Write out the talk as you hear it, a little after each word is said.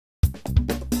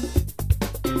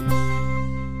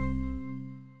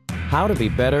How to be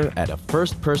better at a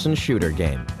first-person shooter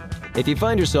game. If you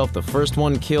find yourself the first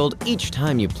one killed each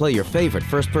time you play your favorite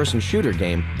first-person shooter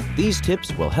game, these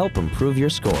tips will help improve your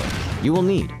score. You will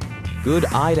need good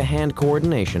eye-to-hand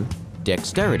coordination,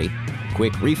 dexterity,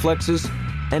 quick reflexes,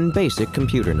 and basic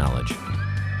computer knowledge.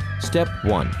 Step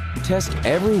 1. Test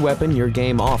every weapon your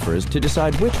game offers to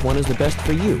decide which one is the best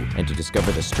for you and to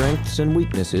discover the strengths and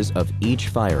weaknesses of each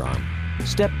firearm.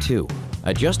 Step 2.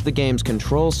 Adjust the game's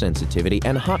control sensitivity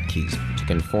and hotkeys to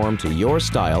conform to your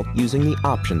style using the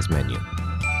options menu.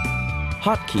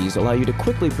 Hotkeys allow you to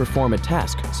quickly perform a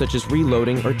task, such as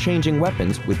reloading or changing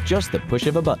weapons with just the push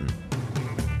of a button.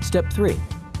 Step 3.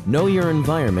 Know your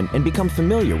environment and become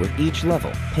familiar with each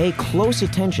level. Pay close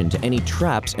attention to any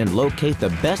traps and locate the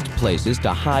best places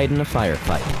to hide in a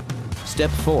firefight.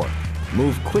 Step 4.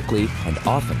 Move quickly and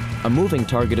often. A moving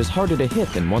target is harder to hit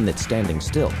than one that's standing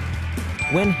still.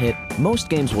 When hit, most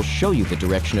games will show you the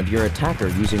direction of your attacker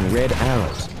using red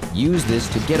arrows. Use this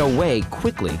to get away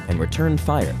quickly and return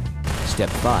fire. Step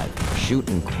 5. Shoot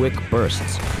in quick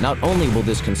bursts. Not only will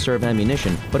this conserve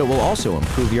ammunition, but it will also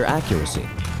improve your accuracy.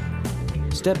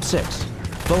 Step 6.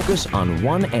 Focus on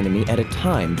one enemy at a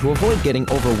time to avoid getting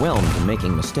overwhelmed and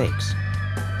making mistakes.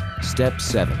 Step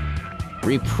 7.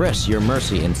 Repress your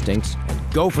mercy instincts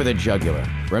and go for the jugular.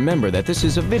 Remember that this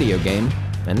is a video game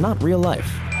and not real life.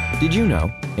 Did you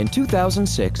know, in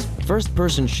 2006,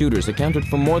 first-person shooters accounted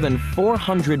for more than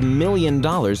 $400 million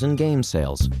in game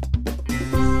sales?